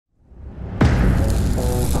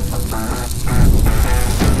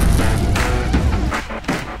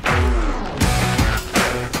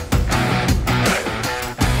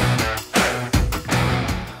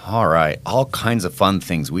all kinds of fun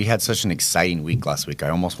things. We had such an exciting week last week. I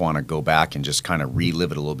almost want to go back and just kind of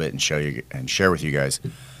relive it a little bit and show you and share with you guys.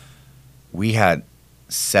 We had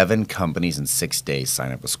 7 companies in 6 days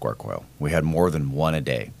sign up with Square Coil. We had more than one a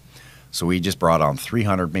day. So we just brought on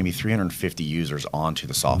 300, maybe 350 users onto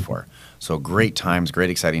the software. So great times, great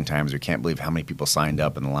exciting times. We can't believe how many people signed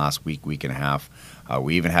up in the last week, week and a half.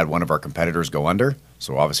 We even had one of our competitors go under.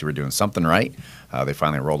 So obviously we're doing something right. They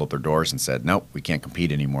finally rolled up their doors and said, nope, we can't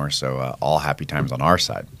compete anymore. So all happy times on our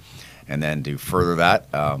side. And then to further that,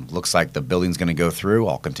 looks like the building's going to go through.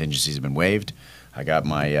 All contingencies have been waived. I got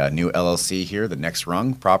my new LLC here, the Next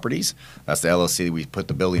Rung Properties. That's the LLC that we put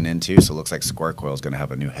the building into. So it looks like Square Coil is going to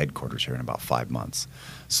have a new headquarters here in about 5 months.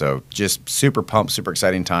 So just super pumped, super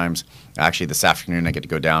exciting times. Actually, this afternoon I get to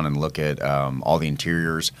go down and look at all the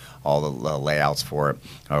interiors, all the layouts for it.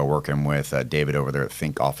 Working with David over there at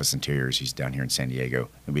Think Office Interiors. He's down here in San Diego.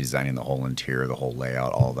 He'll be designing the whole interior, the whole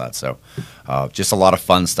layout, all of that. So just a lot of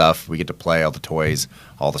fun stuff. We get to play all the toys.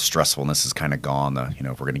 All the stressfulness is kind of gone.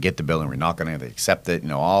 If we're going to get the building, we're not going to accept it.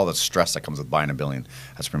 All the stress that comes with buying a building,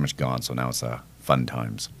 that's pretty much gone. So now it's fun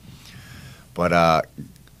times. But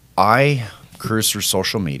I cruised through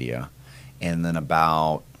social media, and then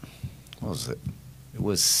about, what was it? It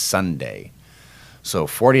was Sunday. So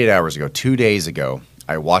 48 hours ago, 2 days ago,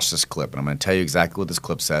 I watched this clip, and I'm going to tell you exactly what this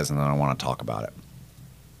clip says, and then I want to talk about it.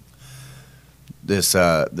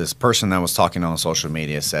 This person that was talking on social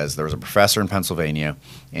media says there was a professor in Pennsylvania,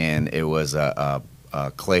 and it was a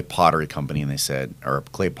clay pottery company, and they said, or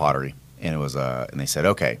clay pottery, and it was and they said,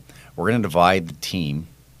 okay, we're going to divide the team,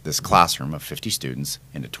 this classroom of 50 students,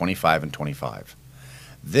 into 25 and 25.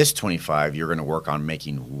 This 25, you're going to work on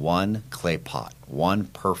making one clay pot, one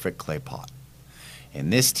perfect clay pot.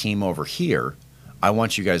 And this team over here, I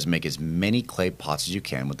want you guys to make as many clay pots as you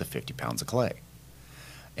can with the 50 pounds of clay.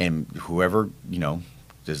 And whoever,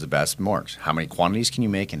 does the best marks. How many quantities can you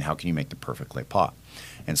make, and how can you make the perfect clay pot?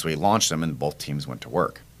 And so he launched them, and both teams went to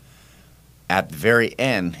work. At the very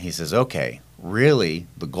end, he says, okay, really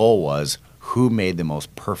the goal was who made the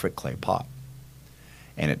most perfect clay pot.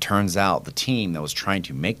 And it turns out the team that was trying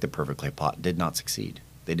to make the perfect clay pot did not succeed.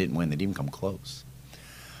 They didn't win. They didn't even come close.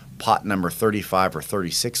 Pot number 35 or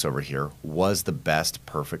 36 over here was the best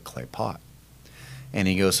perfect clay pot. And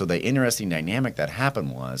he goes, so the interesting dynamic that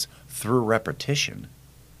happened was through repetition,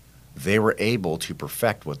 they were able to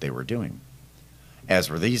perfect what they were doing. As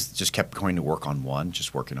for these, just kept going to work on one,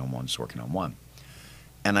 just working on one, just working on one.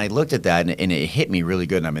 And I looked at that, and it hit me really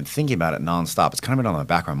good, and I've been thinking about it nonstop. It's kind of been on the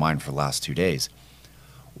back of my mind for the last 2 days.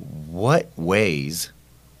 What ways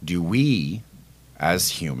do we,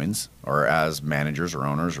 as humans, or as managers or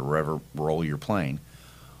owners or whatever role you're playing,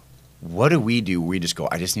 what do? We just go,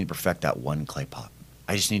 I just need to perfect that one clay pot.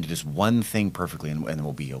 I just need to do this one thing perfectly, and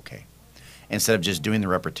we'll be okay. Instead of just doing the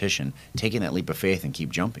repetition, taking that leap of faith and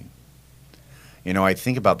keep jumping. I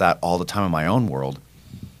think about that all the time in my own world.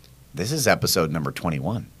 This is episode number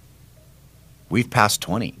 21. We've passed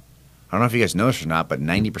 20. I don't know if you guys noticed or not, but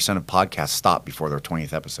 90% of podcasts stop before their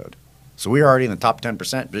 20th episode. So we're already in the top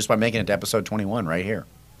 10% just by making it to episode 21 right here.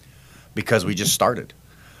 Because we just started.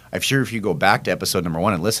 I'm sure if you go back to episode number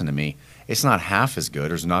 1 and listen to me, it's not half as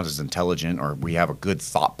good or it's not as intelligent or we have a good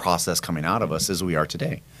thought process coming out of us as we are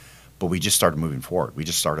today. But we just started moving forward. We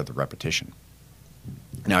just started the repetition.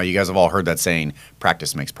 Now, you guys have all heard that saying,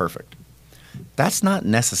 practice makes perfect. That's not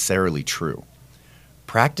necessarily true.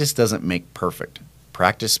 Practice doesn't make perfect.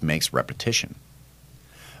 Practice makes repetition.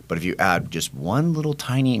 But if you add just one little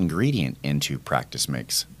tiny ingredient into practice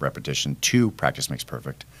makes repetition to practice makes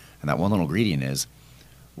perfect, and that one little ingredient is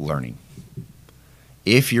learning.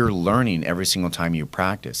 If you're learning every single time you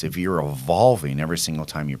practice, if you're evolving every single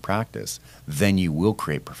time you practice, then you will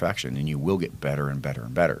create perfection and you will get better and better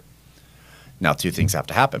and better. Now, 2 things have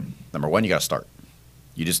to happen. Number 1, you got to start.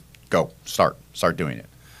 You just go, start doing it.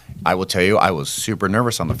 I will tell you, I was super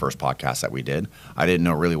nervous on the first podcast that we did. I didn't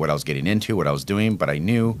know really what I was getting into, what I was doing, but I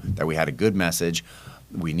knew that we had a good message.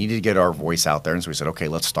 We needed to get our voice out there, and so we said, okay,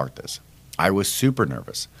 let's start this. I was super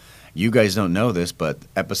nervous. You guys don't know this, but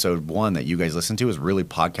episode 1 that you guys listened to is really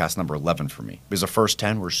podcast number 11 for me. Because the first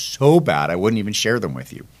 10 were so bad, I wouldn't even share them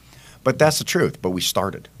with you. But that's the truth. But we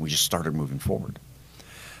started. We just started moving forward.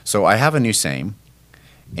 So I have a new saying,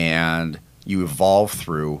 and you evolve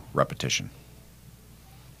through repetition.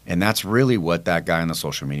 And that's really what that guy on the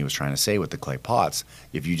social media was trying to say with the clay pots.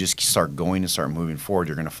 If you just start going and start moving forward,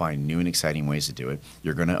 you're going to find new and exciting ways to do it.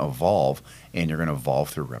 You're going to evolve, and you're going to evolve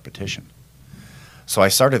through repetition. So I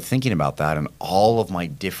started thinking about that in all of my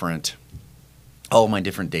different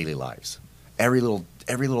daily lives. Every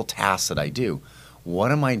little task that I do,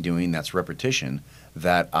 what am I doing that's repetition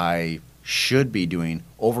that I should be doing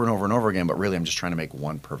over and over and over again, but really I'm just trying to make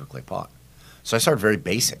one perfect clay pot. So I started very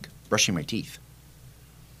basic, brushing my teeth.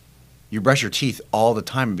 You brush your teeth all the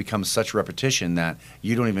time. It becomes such repetition that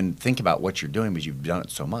you don't even think about what you're doing because you've done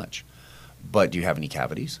it so much. But do you have any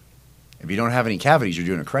cavities? If you don't have any cavities, you're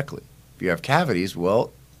doing it correctly. If you have cavities,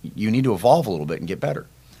 well, you need to evolve a little bit and get better.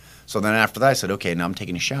 So then after that, I said, okay, now I'm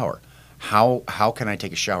taking a shower. How can I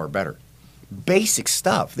take a shower better? Basic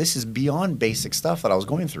stuff. This is beyond basic stuff that I was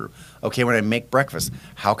going through. Okay, when I make breakfast,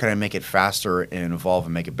 how can I make it faster and evolve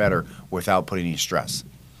and make it better without putting any stress?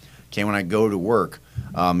 Okay, when I go to work,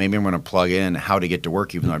 maybe I'm going to plug in how to get to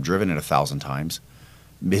work even though I've driven it 1,000 times.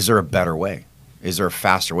 Is there a better way? Is there a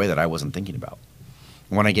faster way that I wasn't thinking about?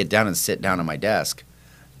 When I get down and sit down at my desk,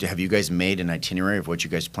 have you guys made an itinerary of what you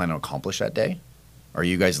guys plan to accomplish that day? Or are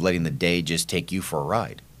you guys letting the day just take you for a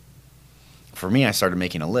ride? For me, I started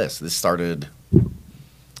making a list. This started,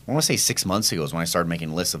 I want to say 6 months ago is when I started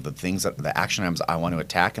making lists of the things, the action items I want to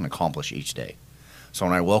attack and accomplish each day. So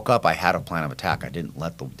when I woke up, I had a plan of attack. I didn't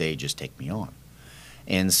let the day just take me on.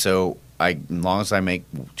 And so as long as I make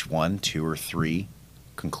 1, 2, or 3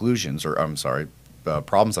 conclusions, or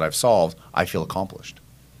problems that I've solved, I feel accomplished.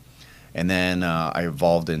 And then I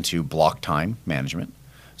evolved into block time management.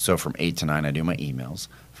 So from 8 to 9, I do my emails.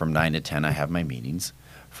 From 9 to 10, I have my meetings.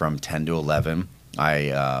 From 10 to 11,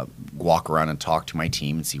 I walk around and talk to my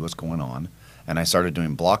team and see what's going on. And I started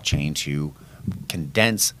doing blockchain to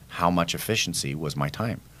condense how much efficiency was my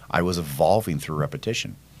time. I was evolving through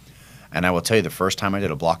repetition. And I will tell you, the first time I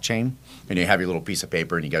did a blockchain, and you have your little piece of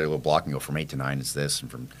paper and you got your little block and go from 8 to 9 it's this,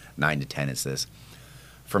 and from 9 to 10 it's this.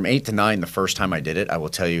 From 8 to 9, the first time I did it, I will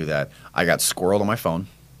tell you that I got squirreled on my phone.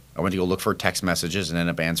 I went to go look for text messages and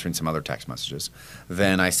ended up answering some other text messages.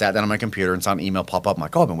 Then I sat down on my computer and saw an email pop up. I'm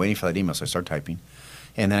like, oh, I've been waiting for that email. So I started typing.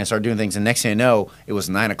 And then I started doing things. And next thing I know, it was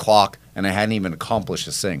 9 o'clock and I hadn't even accomplished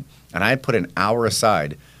this thing. And I had put an hour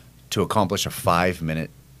aside to accomplish a 5-minute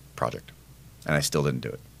project. And I still didn't do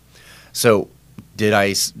it. So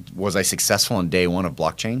was I successful on day 1 of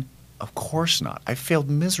blockchain? Of course not. I failed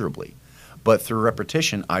miserably. But through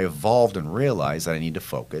repetition, I evolved and realized that I need to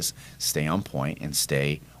focus, stay on point, and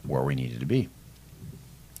stay where we needed to be.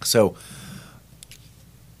 So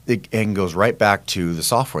it goes right back to the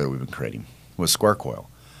software that we've been creating with Square Coil.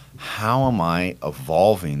 How am I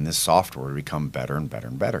evolving this software to become better and better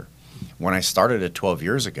and better? When I started it 12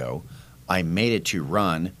 years ago, I made it to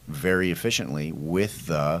run very efficiently with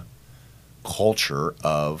the culture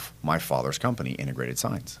of my father's company, Integrated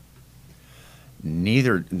Signs.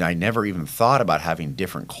 I never even thought about having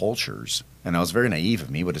different cultures. And that was very naive of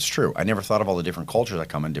me, but it's true. I never thought of all the different cultures that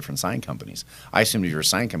come in different sign companies. I assumed if you're a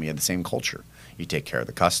sign company, you had the same culture. You take care of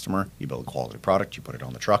the customer, you build a quality product, you put it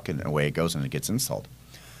on the truck, and away it goes and it gets installed.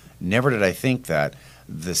 Never did I think that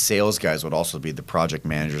the sales guys would also be the project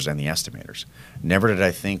managers and the estimators. Never did I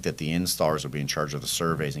think that the installers would be in charge of the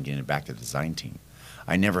surveys and getting it back to the design team.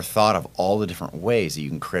 I never thought of all the different ways that you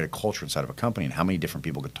can create a culture inside of a company and how many different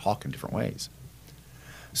people could talk in different ways.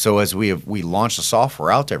 So as we launched the software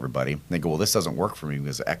out to everybody, they go, well, this doesn't work for me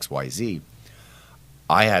because of X, Y, Z.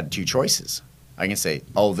 I had 2 choices. I can say,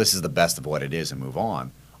 oh, this is the best of what it is and move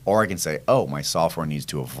on. Or I can say, oh, my software needs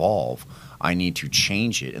to evolve. I need to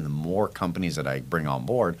change it. And the more companies that I bring on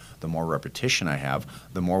board, the more repetition I have,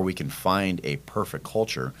 the more we can find a perfect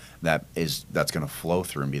culture that's going to flow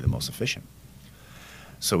through and be the most efficient.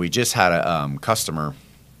 So we just had a customer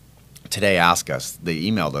today ask us, they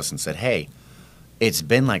emailed us and said, hey, it's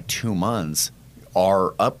been like 2 months.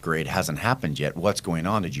 Our upgrade hasn't happened yet. What's going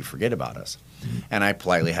on? Did you forget about us? And I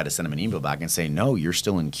politely had to send them an email back and say, no, you're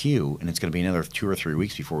still in queue, and it's going to be another 2 or 3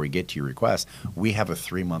 weeks before we get to your request. We have a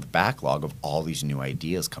 3-month backlog of all these new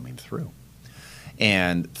ideas coming through.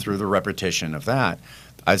 And through the repetition of that,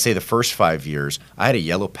 I'd say the first 5 years, I had a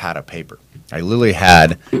yellow pad of paper. I literally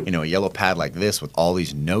had, a yellow pad like this with all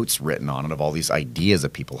these notes written on it of all these ideas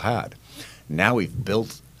that people had. Now we've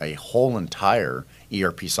built a whole entire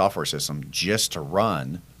ERP software system just to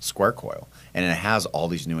run Square Coil. And it has all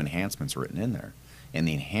these new enhancements written in there. And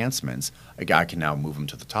the enhancements, a guy can now move them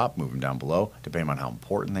to the top, move them down below, depending on how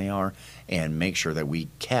important they are, and make sure that we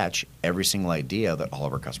catch every single idea that all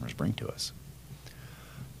of our customers bring to us.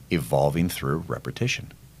 Evolving through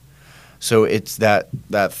repetition. So it's that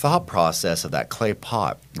thought process of that clay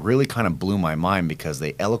pot really kind of blew my mind because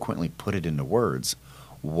they eloquently put it into words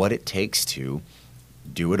what it takes to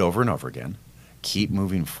do it over and over again, keep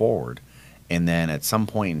moving forward, and then at some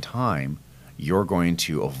point in time, you're going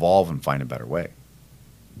to evolve and find a better way.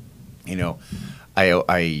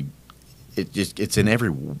 It's in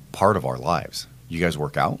every part of our lives. You guys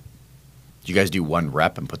work out? Do you guys do 1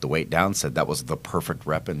 rep and put the weight down, said that was the perfect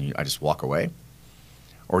rep, and I just walk away?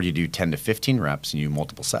 or you do 10 to 15 reps and you do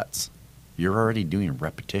multiple sets. You're already doing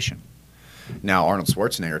repetition. Now, Arnold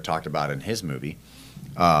Schwarzenegger talked about in his movie,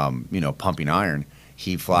 Pumping Iron.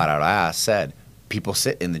 He flat out said, people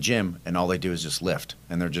sit in the gym and all they do is just lift,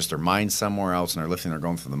 and their mind's somewhere else and they're lifting, they're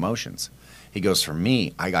going through the motions. He goes, for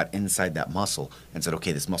me, I got inside that muscle and said,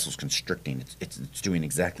 okay, this muscle's constricting. It's doing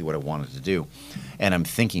exactly what I wanted to do. And I'm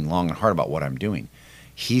thinking long and hard about what I'm doing.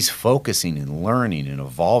 He's focusing and learning and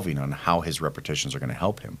evolving on how his repetitions are going to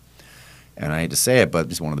help him. And I hate to say it, but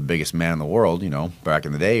he's one of the biggest men in the world, back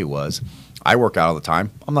in the day he was. I work out all the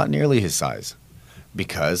time. I'm not nearly his size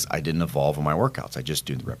because I didn't evolve in my workouts. I just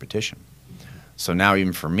do the repetition. So now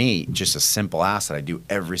even for me, just a simple ask that I do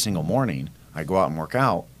every single morning, I go out and work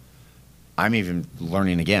out, I'm even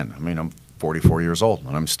learning again. I mean, I'm 44 years old,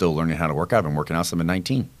 and I'm still learning how to work out. I've been working out since I've been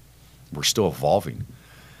 19. We're still evolving.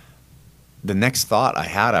 The next thought I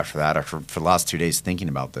had for the last 2 days thinking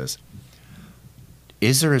about this,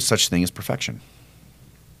 is there such thing as perfection?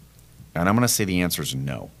 And I'm going to say the answer is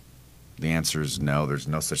no. The answer is no. There's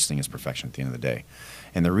no such thing as perfection at the end of the day.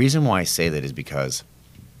 And the reason why I say that is because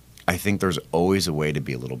I think there's always a way to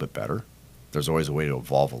be a little bit better. There's always a way to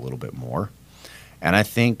evolve a little bit more. And I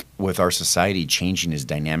think with our society changing as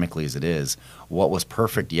dynamically as it is, what was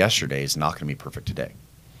perfect yesterday is not going to be perfect today.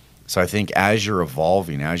 So I think as you're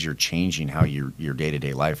evolving, as you're changing how your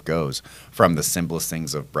day-to-day life goes, from the simplest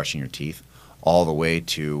things of brushing your teeth all the way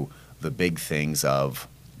to the big things of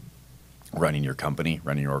running your company,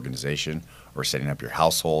 running your organization, or setting up your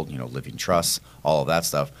household, living trusts, all of that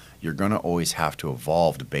stuff, you're going to always have to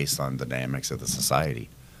evolve based on the dynamics of the society.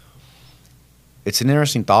 It's an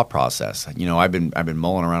interesting thought process. I've been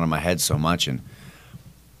mulling around in my head so much, and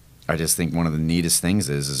I just think one of the neatest things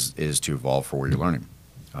is to evolve for what you're learning.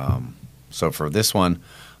 So for this one,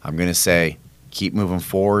 I'm going to say keep moving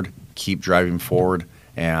forward, keep driving forward,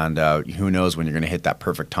 and who knows when you're going to hit that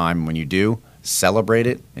perfect time. And when you do, celebrate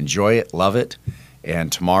it, enjoy it, love it,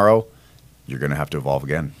 and tomorrow you're going to have to evolve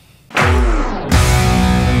again.